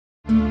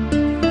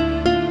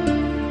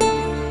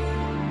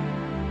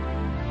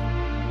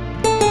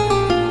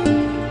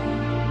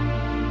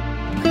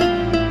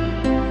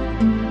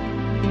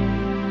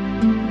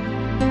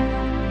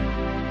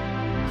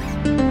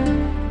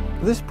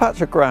this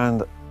patch of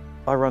ground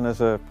I run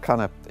as a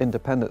kind of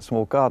independent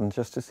small garden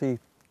just to see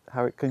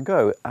how it can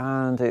go,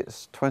 and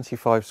it's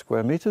 25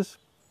 square meters,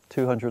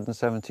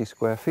 270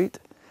 square feet,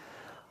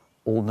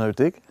 all no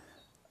dig.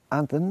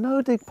 And the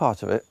no dig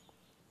part of it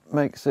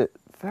makes it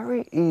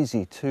very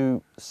easy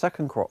to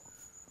second crop,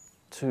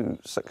 to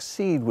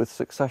succeed with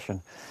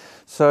succession.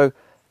 So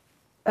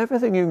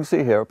everything you can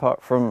see here,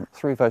 apart from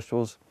 3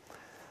 vegetables,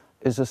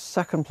 is a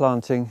second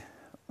planting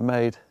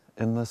made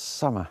in the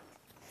summer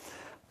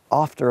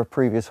after a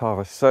previous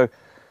harvest. So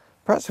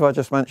perhaps if I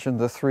just mentioned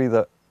the 3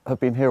 that have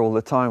been here all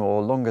the time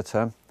or longer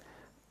term.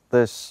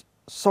 There's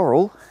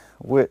sorrel,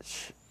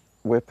 which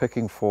we're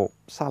picking for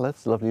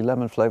salads, lovely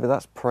lemon flavour,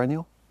 that's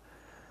perennial.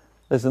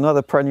 There's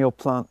another perennial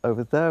plant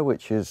over there,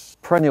 which is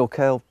perennial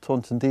kale,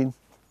 Taunton.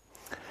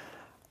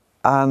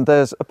 And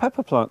there's a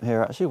pepper plant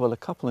here, actually, well, a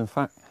couple in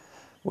fact,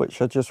 which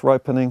are just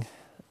ripening.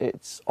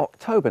 It's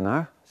October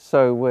now,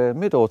 so we're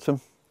mid-autumn,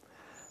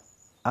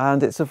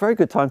 and it's a very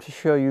good time to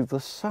show you the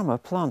summer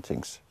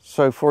plantings.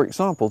 So for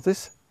example,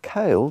 this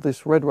kale,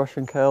 this red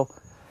Russian kale,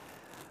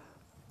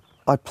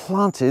 I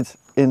planted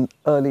in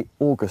early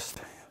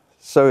August.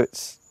 So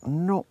it's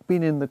not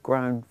been in the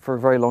ground for a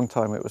very long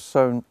time. It was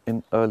sown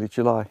in early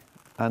July,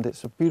 and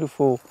it's a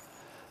beautiful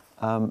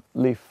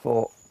leaf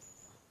for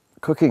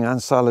cooking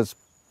and salads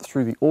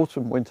through the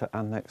autumn, winter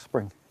and next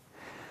spring.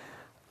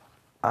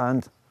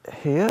 And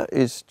here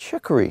is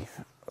chicory.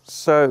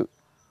 So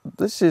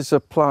this is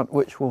a plant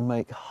which will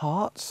make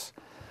hearts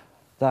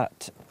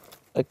that,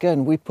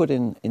 again, we put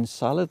in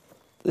salad.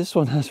 This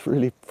one has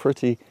really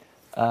pretty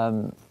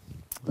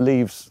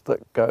leaves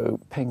that go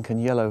pink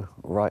and yellow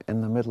right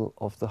in the middle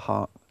of the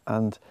heart.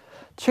 And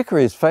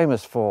chicory is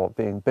famous for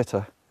being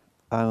bitter,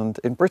 and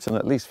in Britain,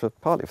 at least,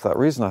 partly for that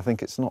reason, I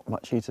think it's not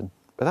much eaten.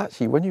 But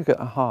actually, when you get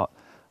a heart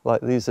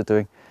like these are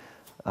doing,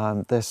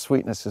 there's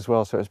sweetness as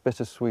well, so it's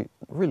bittersweet,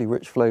 really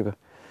rich flavour.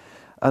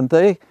 And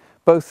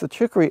both the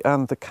chicory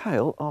and the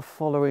kale are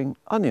following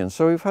onions.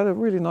 So we've had a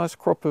really nice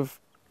crop of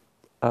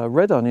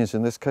red onions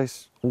in this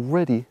case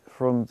already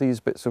from these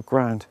bits of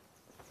ground.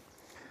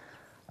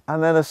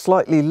 And then a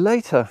slightly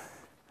later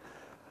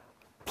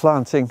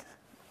planting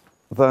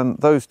than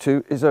those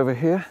 2 is over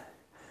here.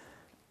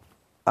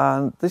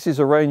 And this is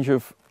a range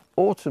of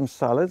autumn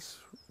salads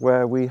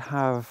where we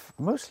have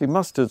mostly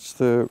mustards,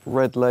 the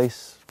red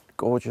lace,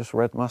 gorgeous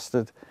red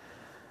mustard,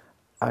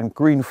 and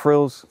green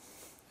frills.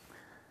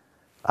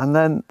 And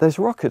then there's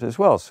rocket as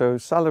well. So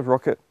salad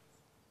rocket,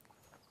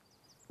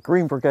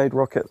 green brigade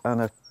rocket,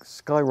 and a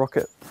sky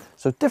rocket.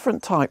 So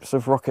different types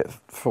of rocket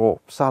for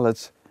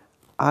salads.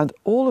 And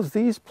all of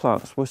these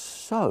plants were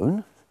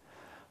sown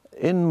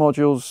in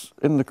modules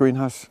in the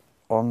greenhouse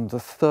on the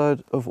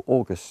 3rd of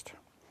August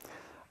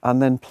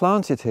and then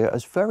planted here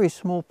as very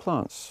small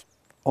plants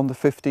on the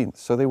 15th.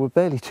 So they were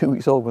barely 2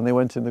 weeks old when they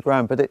went in the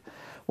ground. But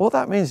what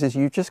that means is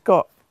you've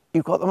got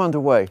them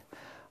underway.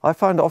 I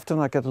find often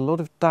I get a lot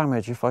of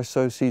damage if I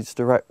sow seeds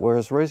direct,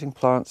 whereas raising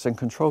plants in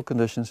controlled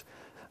conditions,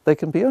 they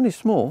can be only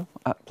small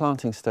at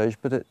planting stage,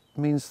 but it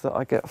means that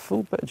I get a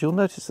full bed. You'll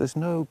notice there's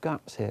no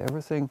gaps here.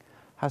 Everything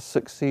has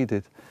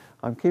succeeded.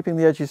 I'm keeping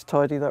the edges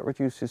tidy, that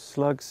reduces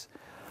slugs.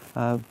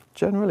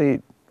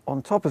 Generally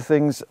on top of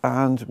things,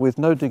 and with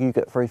no dig you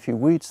get very few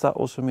weeds, that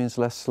also means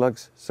less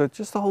slugs. So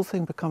just the whole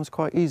thing becomes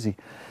quite easy.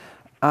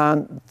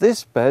 And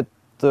this bed,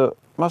 the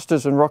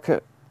mustards and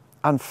rocket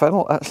and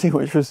fennel actually,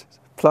 which was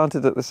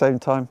planted at the same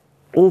time,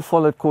 all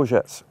followed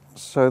courgettes.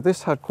 So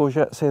this had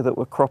courgettes here that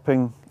were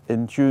cropping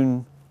in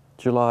June,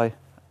 July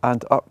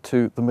and up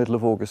to the middle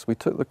of August. We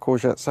took the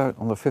courgettes out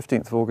on the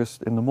 15th of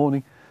August in the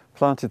morning,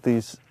 planted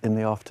these in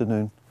the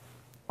afternoon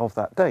of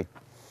that day.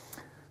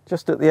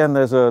 Just at the end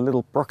there's a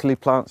little broccoli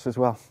plants as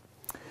well.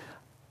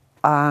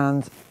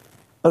 And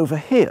over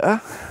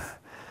here,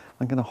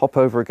 I'm going to hop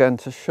over again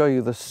to show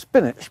you the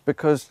spinach,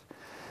 because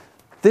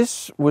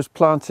this was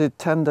planted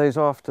 10 days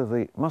after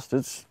the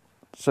mustards.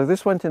 So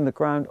this went in the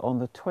ground on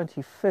the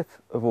 25th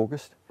of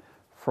August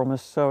from a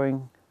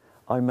sowing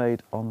I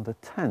made on the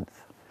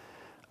 10th.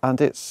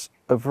 And it's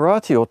a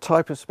variety or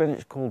type of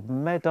spinach called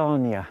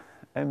Medania,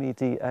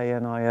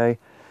 M-E-D-A-N-I-A,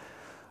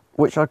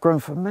 which I've grown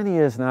for many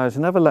years now. It's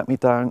never let me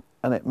down,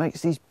 and it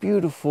makes these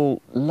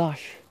beautiful,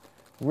 lush,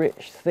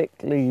 rich, thick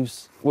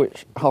leaves,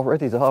 which are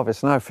ready to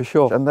harvest now for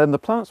sure. And then the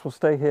plants will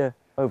stay here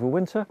over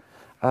winter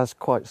as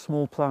quite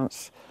small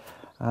plants.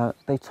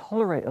 They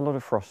tolerate a lot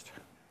of frost,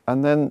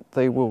 and then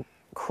they will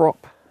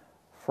crop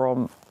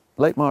from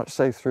late March,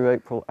 say, through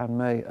April and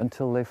May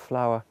until they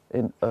flower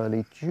in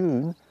early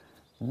June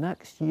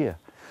next year.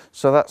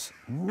 So that's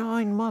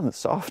 9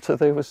 months after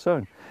they were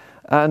sown.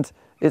 And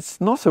it's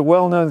not a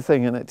well-known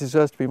thing, and it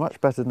deserves to be much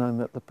better known,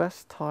 that the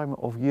best time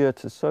of year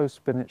to sow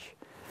spinach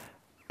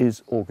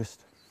is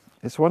August.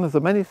 It's one of the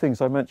many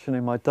things I mention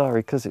in my diary,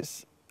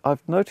 because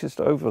I've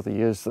noticed over the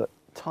years that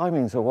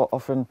timings are what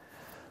often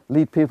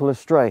lead people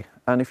astray.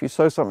 And if you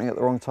sow something at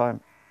the wrong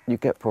time, you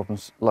get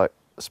problems like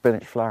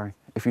spinach flowering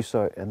if you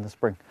sow it in the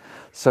spring.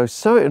 So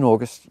sow it in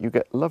August, you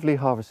get lovely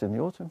harvest in the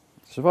autumn,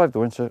 survive the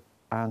winter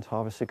and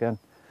harvest again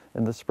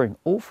in the spring,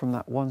 all from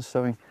that one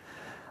sowing.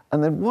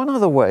 And then one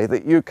other way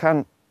that you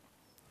can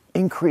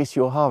increase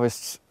your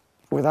harvests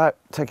without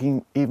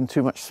taking even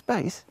too much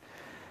space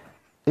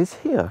is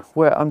here,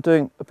 where I'm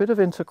doing a bit of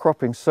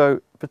intercropping.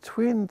 So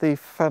between the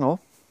fennel,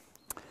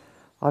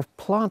 I've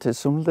planted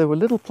there were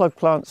little plug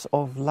plants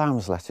of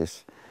lamb's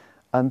lettuce,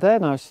 and they're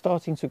now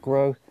starting to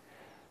grow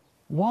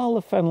while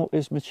the fennel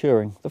is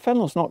maturing. The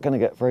fennel's not going to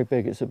get very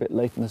big, it's a bit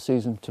late in the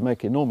season to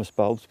make enormous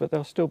bulbs, but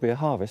there'll still be a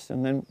harvest,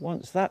 and then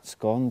once that's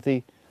gone,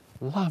 the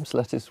lamb's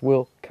lettuce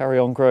will carry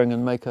on growing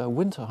and make a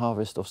winter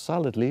harvest of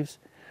salad leaves,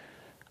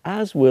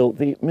 as will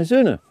the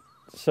mizuna.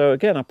 So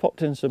again, I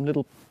popped in some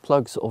little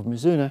plugs of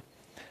mizuna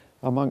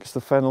amongst the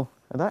fennel,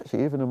 and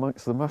actually even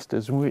amongst the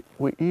mustards.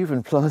 We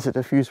even planted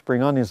a few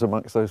spring onions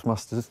amongst those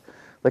mustards.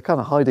 They're kind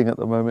of hiding at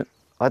the moment.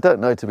 I don't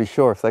know to be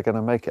sure if they're going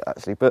to make it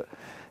actually, but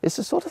it's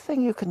the sort of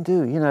thing you can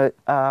do, you know,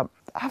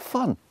 have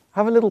fun,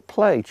 have a little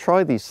play,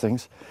 try these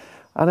things.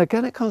 And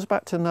again, it comes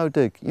back to no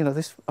dig. You know,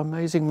 this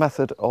amazing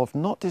method of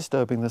not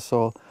disturbing the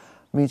soil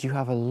means you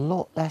have a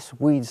lot less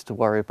weeds to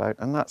worry about,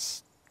 and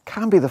that's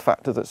can be the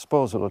factor that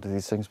spoils a lot of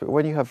these things. But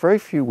when you have very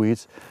few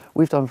weeds,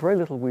 we've done very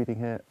little weeding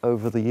here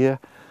over the year.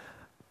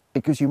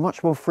 It gives you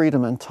much more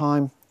freedom and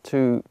time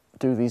to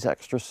do these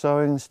extra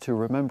sowings, to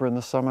remember in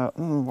the summer,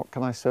 what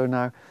can I sow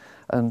now?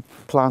 And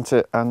plant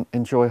it and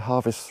enjoy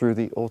harvest through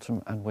the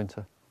autumn and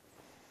winter.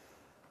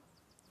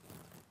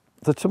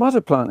 The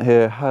tomato plant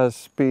here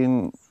has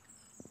been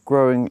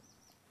growing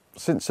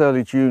since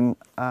early June,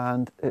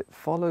 and it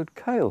followed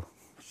kale.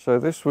 So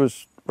this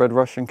was red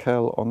Russian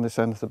kale on this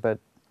end of the bed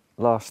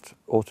last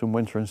autumn,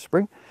 winter and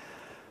spring.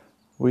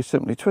 We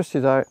simply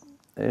twisted out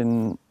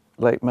in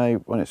late May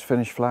when it's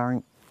finished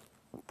flowering,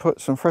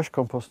 put some fresh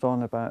compost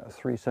on, about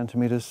 3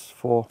 centimetres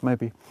for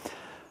maybe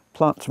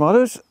plant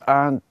tomatoes,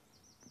 and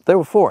there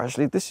were 4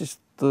 actually. This is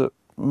the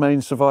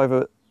main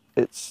survivor.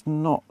 It's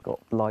not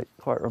got blight,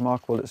 quite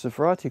remarkable. It's a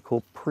variety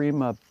called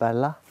Prima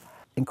Bella,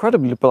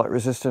 incredibly blight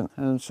resistant,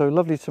 and so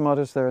lovely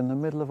tomatoes there in the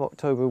middle of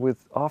October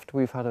after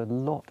we've had a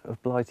lot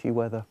of blighty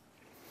weather.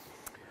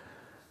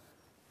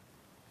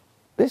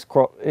 This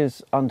crop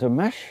is under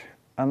mesh,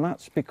 and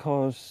that's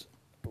because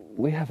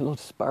we have a lot of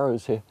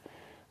sparrows here,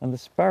 and the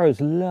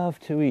sparrows love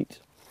to eat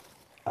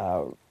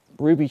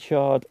ruby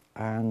chard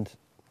and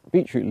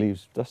beetroot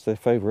leaves. That's their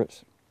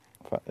favourites.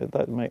 In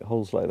fact, they make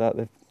holes like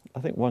that. I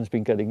think one's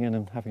been getting in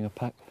and having a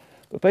peck.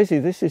 But basically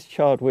this is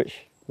chard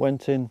which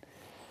went in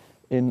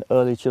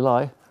early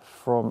July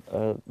from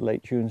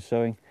late June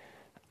sowing,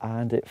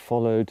 and it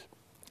followed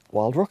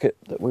wild rocket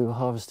that we were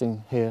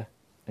harvesting here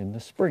in the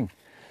spring.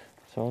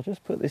 So I'll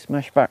just put this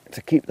mesh back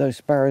to keep those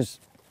sparrows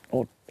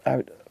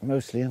out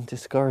mostly and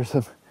discourage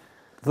them.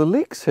 The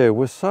leeks here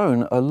were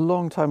sown a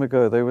long time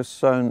ago. They were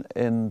sown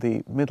in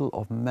the middle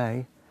of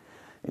May.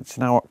 It's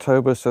now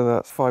October, so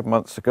that's 5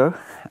 months ago.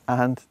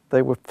 And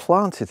they were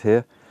planted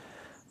here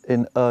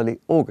in early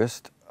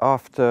August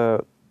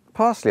after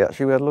parsley.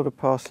 Actually, we had a lot of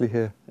parsley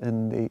here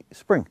in the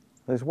spring.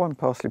 There's one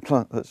parsley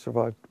plant that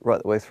survived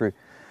right the way through.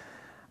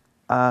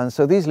 And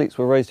so these leeks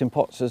were raised in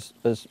pots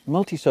as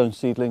multi-sown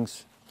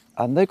seedlings,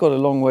 and they've got a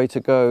long way to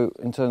go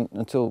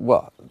until,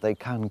 well, they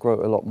can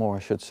grow a lot more, I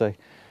should say,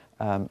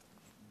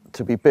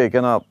 to be big.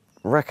 And I'll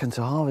reckon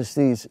to harvest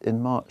these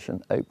in March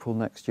and April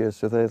next year,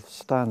 so they'll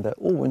stand there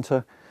all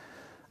winter.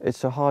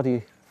 It's a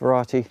hardy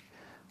variety,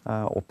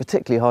 or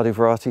particularly hardy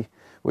variety,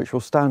 which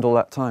will stand all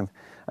that time.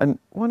 And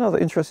one other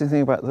interesting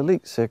thing about the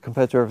leeks here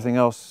compared to everything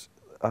else,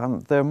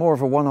 they're more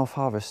of a one-off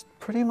harvest.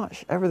 Pretty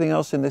much everything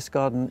else in this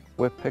garden,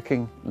 we're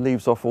picking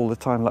leaves off all the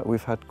time, like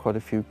we've had quite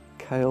a few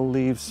kale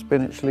leaves,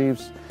 spinach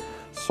leaves,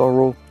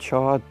 sorrel,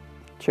 chard,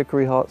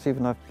 chicory hearts,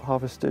 even I've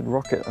harvested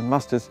rocket and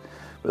mustards.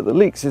 But the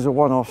leeks is a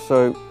one-off,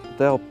 so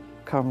they'll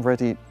come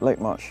ready late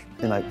March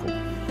in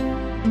April.